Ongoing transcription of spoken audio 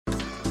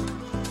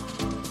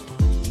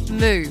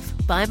Move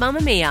by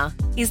Mamamia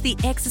is the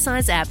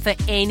exercise app for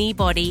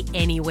anybody,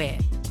 anywhere.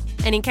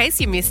 And in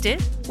case you missed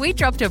it, we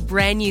dropped a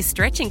brand new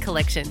stretching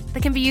collection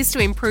that can be used to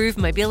improve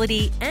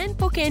mobility and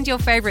bookend your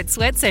favourite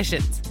sweat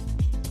sessions.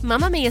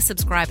 Mamamia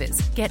subscribers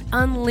get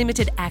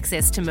unlimited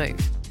access to Move,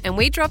 and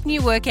we drop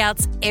new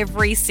workouts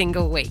every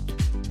single week.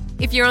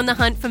 If you're on the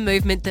hunt for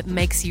movement that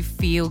makes you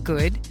feel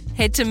good,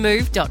 head to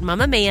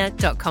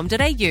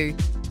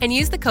move.mamamia.com.au and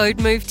use the code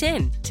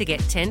MOVE10 to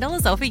get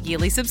 $10 off a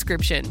yearly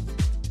subscription.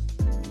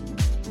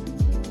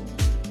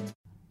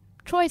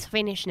 Troy's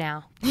finished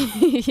now.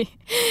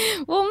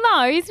 Well,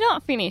 no, he's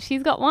not finished.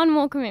 He's got one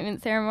more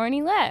commitment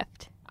ceremony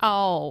left.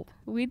 Oh.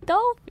 With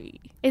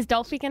Dolphy. Is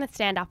Dolphy going to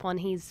stand up on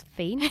his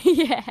feet?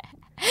 Yeah.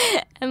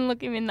 And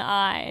look him in the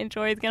eye. And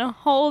Troy's going to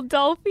hold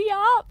Dolphy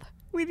up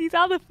with his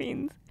other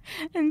fins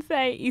and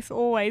say, "It's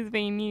always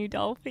been you,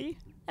 Dolphy."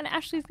 And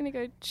Ashley's going to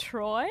go,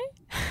 "Troy?"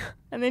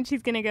 And then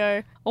she's going to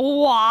go,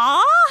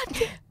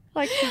 "What?"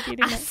 Like she did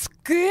in it.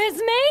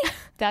 Excuse me?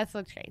 That's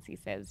what Tracy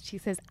says. She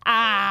says,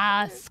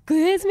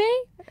 excuse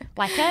me?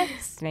 Like a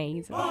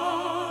sneeze.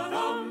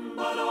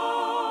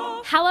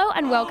 Hello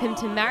and welcome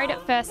to Married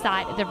at First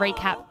Sight, the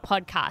Recap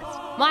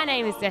podcast. My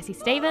name is Jessie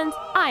Stevens.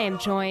 I am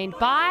joined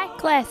by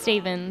Claire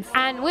Stevens.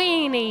 And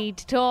we need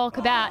to talk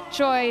about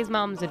Troy's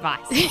mum's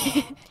advice.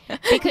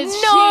 Because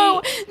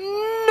No.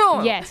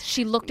 Yes,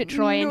 she looked at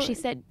Troy and she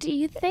said, "Do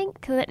you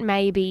think that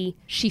maybe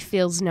she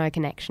feels no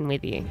connection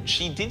with you?"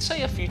 She did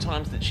say a few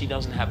times that she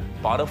doesn't have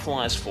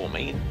butterflies for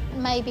me.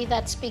 Maybe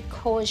that's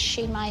because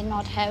she may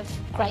not have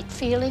great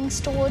feelings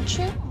towards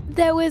you.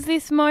 There was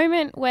this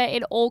moment where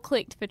it all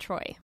clicked for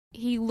Troy.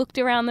 He looked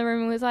around the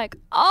room and was like,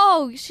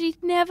 "Oh, she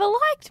never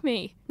liked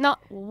me." Not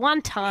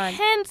one time.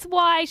 Hence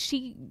why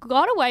she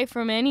got away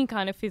from any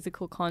kind of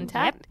physical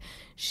contact. Yep.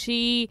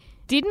 She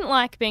didn't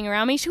like being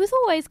around me. She was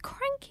always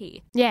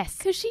cranky. Yes.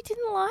 Because she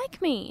didn't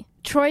like me.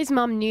 Troy's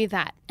mum knew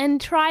that.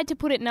 And tried to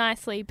put it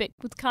nicely, but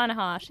was kind of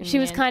harsh. She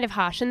was kind of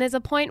harsh. And there's a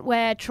point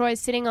where Troy's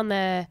sitting on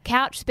the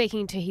couch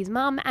speaking to his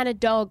mum and a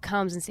dog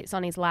comes and sits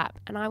on his lap.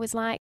 And I was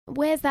like,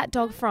 where's that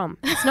dog from?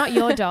 It's not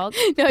your dog.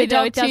 No, the there were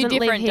dog two doesn't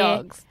live different here.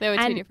 dogs. There were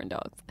two And different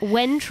dogs.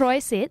 when Troy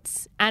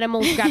sits,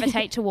 animals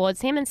gravitate towards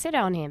him and sit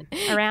on him,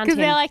 around him. Because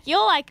they're like,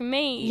 "You're like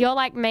me." You're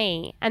like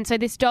me. And so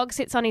this dog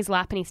sits on his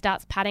lap and he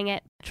starts patting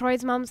it.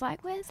 Troy's mum's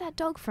like, "Where's that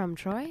dog from,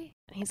 Troy?"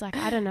 And he's like,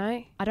 "I don't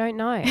know. I don't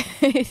know."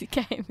 He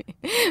came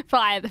in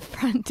via the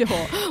front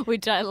door,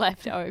 which I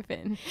left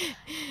open.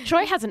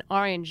 Troy has an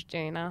orange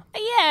Tuna.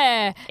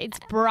 Yeah. It's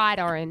bright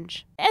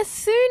orange. As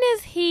soon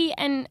as he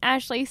and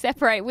Ashley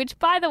separate, which,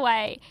 by the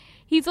way,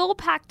 he's all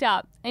packed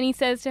up, and he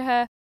says to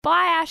her,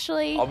 "Bye,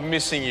 Ashley." I'm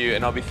missing you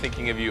and I'll be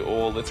thinking of you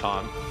all the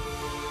time.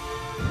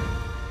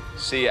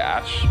 See ya,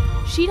 Ash.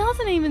 She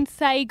doesn't even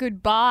say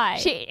goodbye.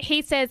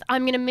 He says,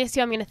 "I'm going to miss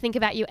you. I'm going to think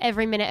about you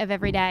every minute of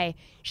every day."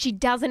 She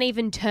doesn't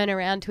even turn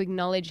around to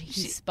acknowledge he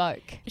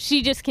spoke.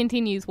 She just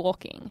continues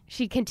walking.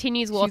 She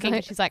continues walking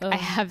and she's like, "Ugh." "I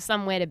have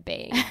somewhere to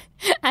be."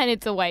 And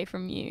it's away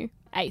from you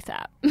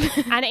ASAP.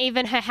 And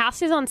even her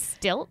house is on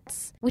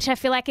stilts, which I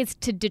feel like is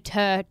to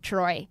deter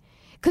Troy.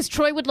 Because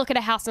Troy would look at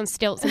a house on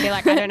stilts and be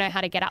like, "I don't know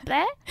how to get up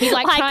there." He'd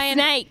like try and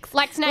snakes.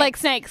 Like snakes. Like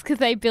snakes, because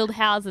they build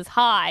houses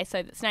high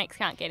so that snakes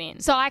can't get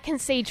in. So I can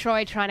see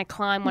Troy trying to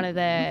climb one of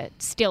the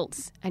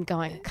stilts and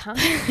going,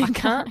 I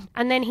can't.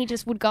 And then he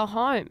just would go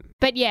home.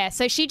 But yeah,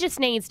 so she just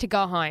needs to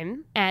go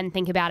home and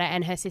think about it.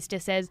 And her sister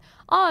says,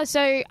 "Oh,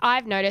 so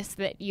I've noticed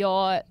that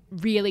you're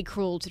really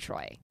cruel to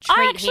Troy.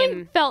 I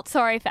actually felt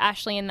sorry for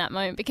Ashley in that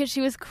moment because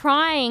she was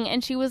crying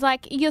and she was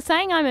like, "You're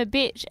saying I'm a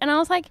bitch." And I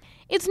was like,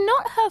 it's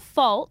not her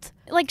fault.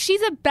 Like,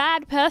 she's a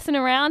bad person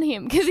around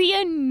him because he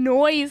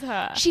annoys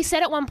her. She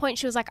said at one point,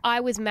 she was like, "I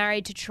was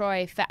married to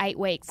Troy for 8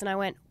 weeks." And I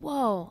went,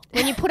 whoa,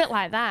 when you put it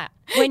like that.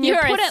 When you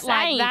You're put a it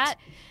like saint. that,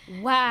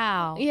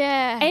 wow.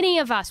 Yeah. Any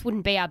of us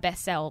wouldn't be our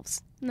best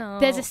selves. No.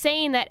 There's a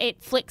scene that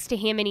it flicks to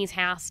him in his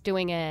house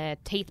doing a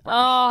teeth brush.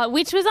 Oh,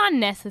 which was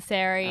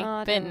unnecessary,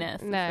 Oh, but no,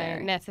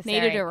 necessary. necessary.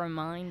 Needed a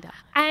reminder.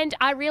 And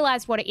I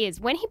realised what it is.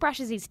 When he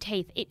brushes his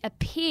teeth, it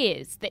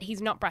appears that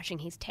he's not brushing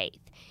his teeth.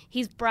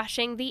 He's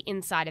brushing the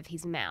inside of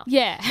his mouth.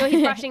 Yeah. So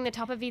he's brushing the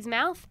top of his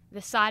mouth,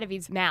 the side of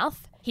his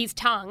mouth, his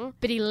tongue,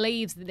 but he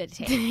leaves the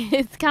teeth.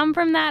 It's come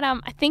from that,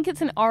 I think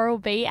it's an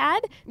Oral-B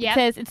ad. Yep. It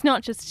says it's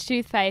not just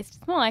toothpaste,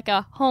 it's more like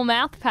a whole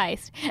mouth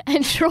paste.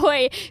 And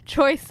Troy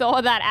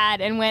saw that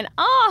ad and went,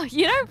 "Oh,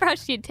 you don't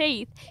brush your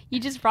teeth, you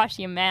just brush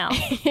your mouth."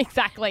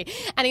 Exactly.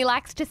 And he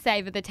likes to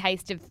savour the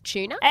taste of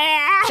tuna.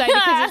 So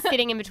because it's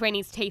sitting in between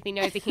his teeth, he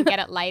knows he can get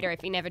it later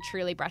if he never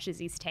truly brushes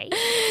his teeth.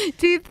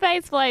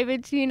 Toothpaste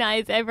flavoured tuna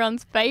is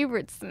everyone's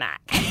favourite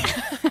snack.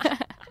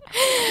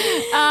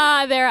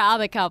 There are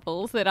other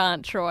couples that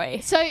aren't Troy.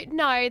 So,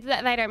 no,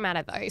 they don't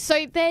matter, though.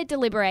 So they're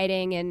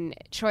deliberating and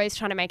Troy's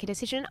trying to make a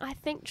decision. I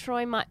think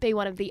Troy might be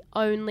one of the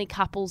only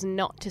couples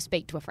not to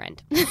speak to a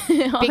friend.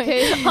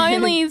 Because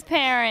only his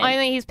parents.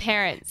 Only his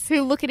parents.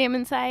 Who look at him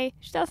and say,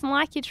 "She doesn't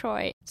like you,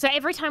 Troy." So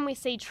every time we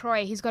see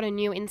Troy, he's got a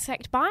new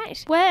insect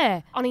bite.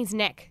 Where? On his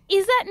neck.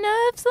 Is that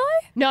nerves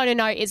though?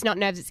 No, it's not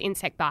nerves, it's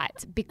insect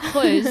bites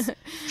because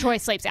Troy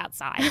sleeps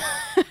outside.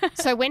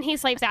 So when he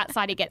sleeps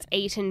outside, he gets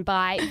eaten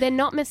by, they're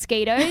not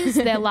mosquitoes,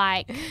 they're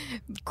like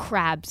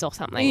crabs or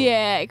something.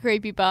 Yeah,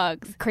 creepy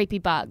bugs. Creepy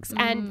bugs.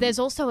 And there's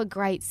also a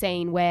great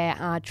scene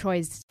where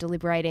Troy's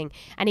deliberating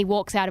and he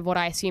walks out of what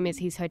I assume is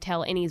his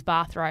hotel in his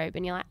bathrobe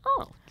and you're like,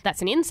 oh,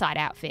 that's an inside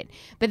outfit.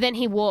 But then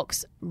he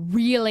walks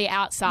really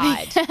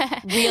outside.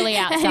 Really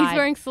outside. And he's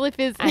wearing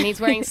slippers. And he's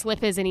wearing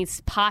slippers and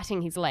he's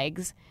parting his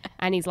legs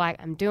and he's like,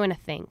 I'm doing a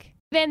thing.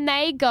 Then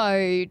they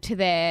go to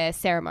their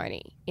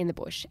ceremony in the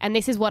bush. And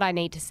this is what I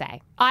need to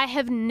say. I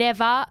have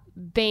never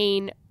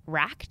been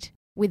racked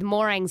with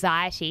more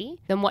anxiety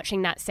than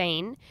watching that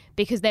scene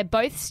because they're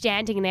both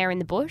standing there in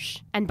the bush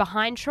and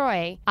behind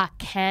Troy are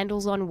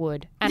candles on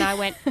wood. And I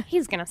went,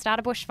 he's going to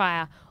start a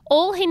bushfire.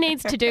 All he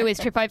needs to do is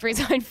trip over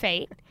his own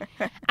feet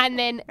and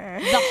then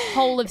the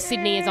whole of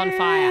Sydney is on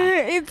fire.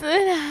 It's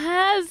a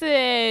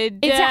hazard.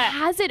 It's a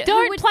hazard.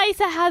 Don't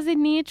place a hazard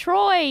near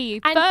Troy.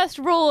 And First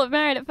rule of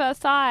Married at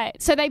First Sight.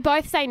 So they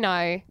both say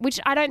no, which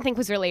I don't think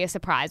was really a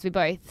surprise. We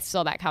both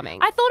saw that coming.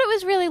 I thought it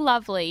was really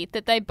lovely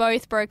that they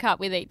both broke up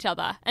with each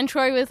other. And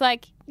Troy was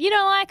like, you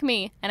don't like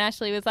me. And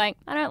Ashley was like,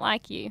 I don't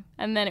like you.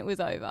 And then it was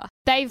over.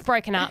 They've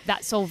broken up.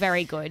 That's all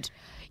very good.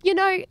 You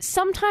know,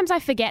 sometimes I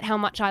forget how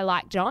much I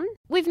like John.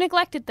 We've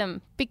neglected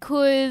them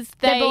because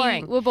they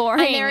were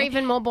boring. And they're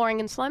even more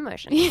boring in slow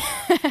motion.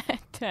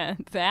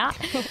 Turns out.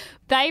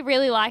 They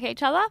really like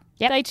each other.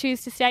 Yep. They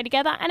choose to stay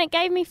together and it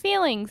gave me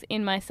feelings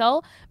in my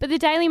soul. But the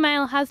Daily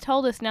Mail has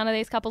told us none of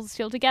these couples are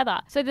still together.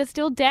 So there's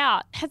still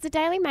doubt. Has the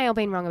Daily Mail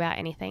been wrong about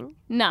anything?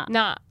 Nah.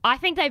 Nah. I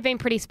think they've been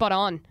pretty spot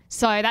on.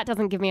 So that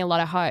doesn't give me a lot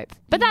of hope.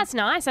 But that's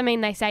nice. I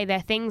mean, they say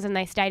their things and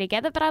they stay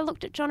together. But I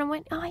looked at John and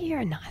went, oh, you're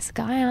a nice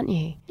guy, aren't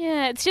you?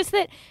 Yeah, it's just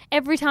that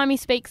every time he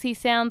speaks, he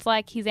sounds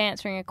like he's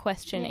answering a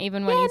question,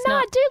 even when he's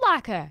not. I do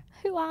like her.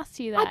 Who asked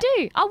you that? I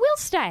do. I will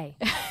stay.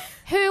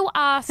 Who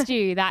asked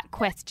you that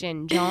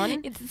question,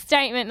 John? It's a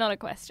statement, not a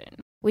question.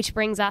 Which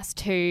brings us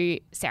to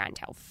Sarah and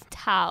Talv.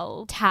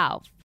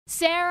 Talv.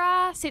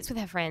 Sarah sits with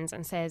her friends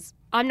and says,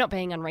 I'm not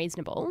being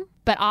unreasonable,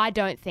 but I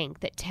don't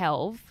think that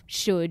Talv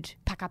should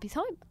pack up his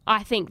home.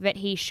 I think that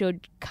he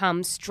should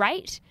come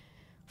straight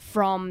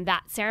from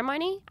that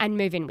ceremony and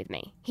move in with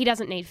me. He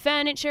doesn't need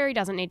furniture. He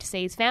doesn't need to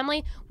see his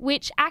family,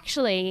 which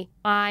actually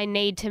I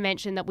need to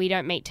mention that we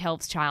don't meet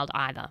Talv's child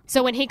either.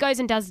 So when he goes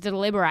and does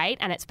deliberate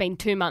and it's been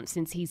 2 months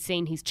since he's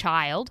seen his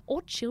child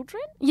or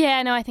children.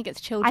 Yeah, no, I think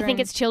it's children. I think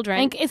it's children. I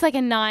think it's like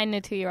a 9 and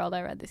a 2-year-old.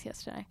 I read this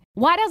yesterday.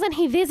 Why doesn't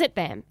he visit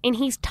them in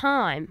his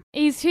time?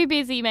 He's too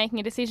busy making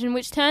a decision,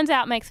 which turns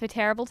out makes for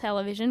terrible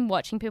television,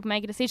 watching people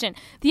make a decision.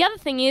 The other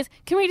thing is,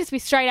 can we just be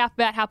straight up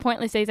about how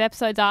pointless these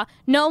episodes are?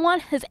 No one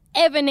has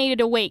ever needed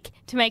a week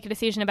to make a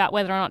decision about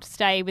whether or not to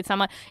stay with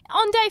someone.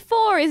 On day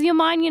 4, is your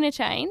mind going to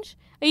change?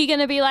 Are you going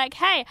to be like,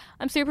 hey,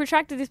 I'm super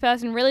attracted to this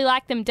person, really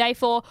like them. Day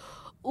 4,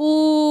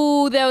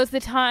 ooh, there was the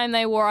time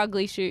they wore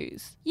ugly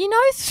shoes. You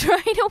know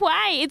straight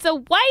away. It's a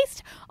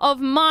waste of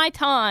my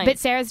time. But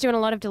Sarah's doing a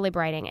lot of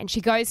deliberating and she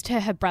goes to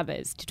her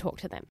brothers to talk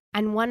to them.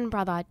 And one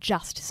brother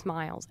just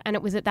smiles. And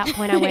it was at that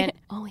point I went,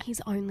 oh,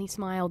 he's only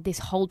smiled this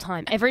whole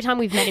time. Every time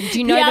we've met him. Do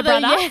you know the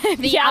brother? Yeah,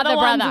 the other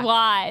brother. One's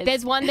wise.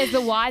 There's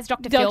the wise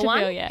Dr. Phil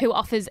one who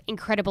offers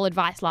incredible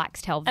advice like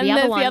Talv. And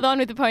there's the other one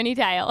with the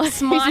ponytail.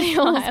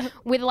 Smiles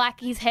with like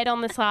his head on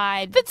the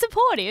side. But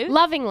supportive.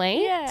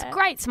 Lovingly. Yeah. It's a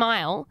great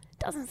smile.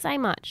 Doesn't say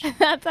much.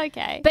 That's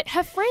okay. But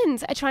her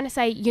friends are trying to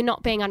say, you're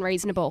not being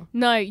unreasonable.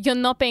 No, you're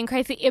not being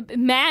crazy.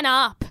 Man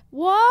up.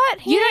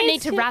 What? You don't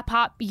need to wrap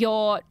up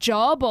your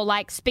job or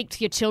like speak to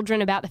your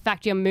children about the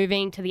fact you're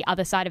moving to the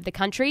other side of the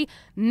country.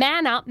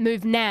 Man up,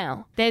 move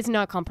now. There's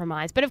no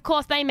compromise. But of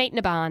course they meet in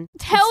a barn.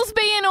 Tel's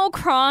being all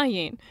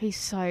crying. He's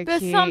so There's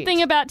cute.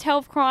 something about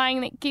Tel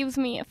crying that gives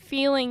me a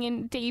feeling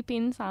in deep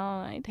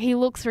inside. He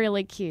looks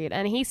really cute.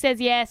 And he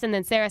says yes and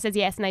then Sarah says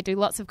yes and they do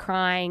lots of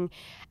crying.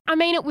 I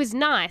mean, it was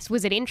nice.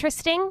 Was it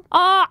interesting?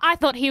 Oh, I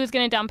thought he was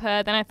going to dump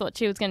her, then I thought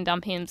she was going to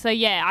dump him. So,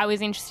 yeah, I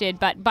was interested,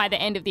 but by the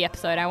end of the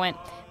episode, I went,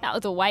 that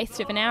was a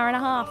waste of an hour and a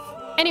half.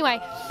 Anyway,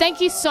 thank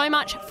you so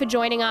much for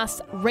joining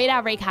us. Read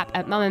our recap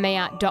at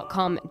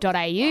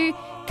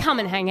mamamia.com.au. Come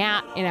and hang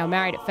out in our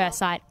Married at First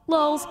Sight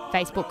LOLs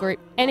Facebook group.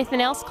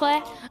 Anything else,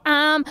 Claire?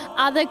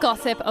 Other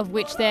gossip of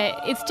which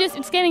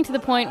it's getting to the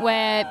point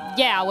where,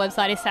 our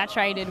website is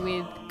saturated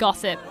with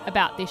gossip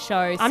about this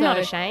show. I'm not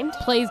ashamed.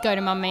 Please go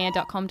to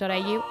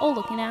mamamia.com.au or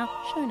look in our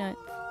show notes.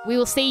 We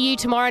will see you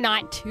tomorrow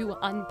night to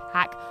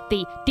unpack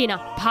the dinner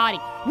party.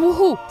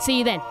 Woohoo! See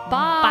you then.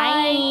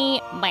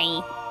 Bye.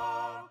 Bye.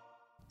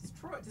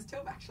 Does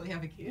Tel actually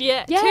have a kid?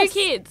 Yeah, Yes. 2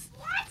 kids.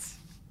 What?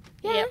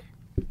 Yeah.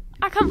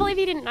 I can't believe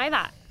you didn't know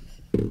that.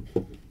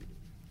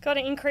 Got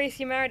to increase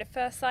your Married at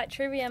First Sight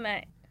trivia,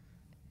 mate.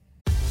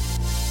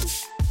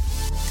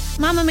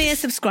 Mamma Mia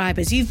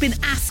subscribers, you've been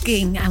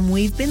asking and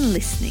we've been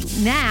listening.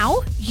 Now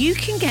you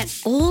can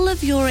get all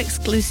of your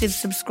exclusive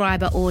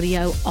subscriber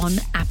audio on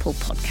Apple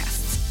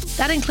Podcasts.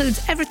 That includes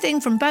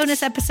everything from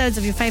bonus episodes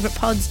of your favourite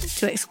pods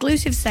to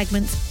exclusive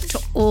segments to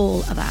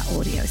all of our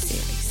audio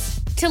series.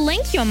 To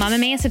link your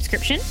Mamamia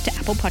subscription to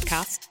Apple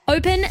Podcasts,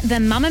 open the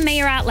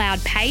Mamamia Out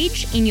Loud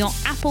page in your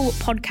Apple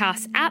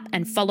Podcasts app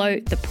and follow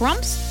the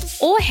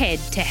prompts, or head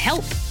to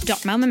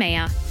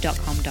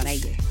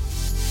help.mamamia.com.au.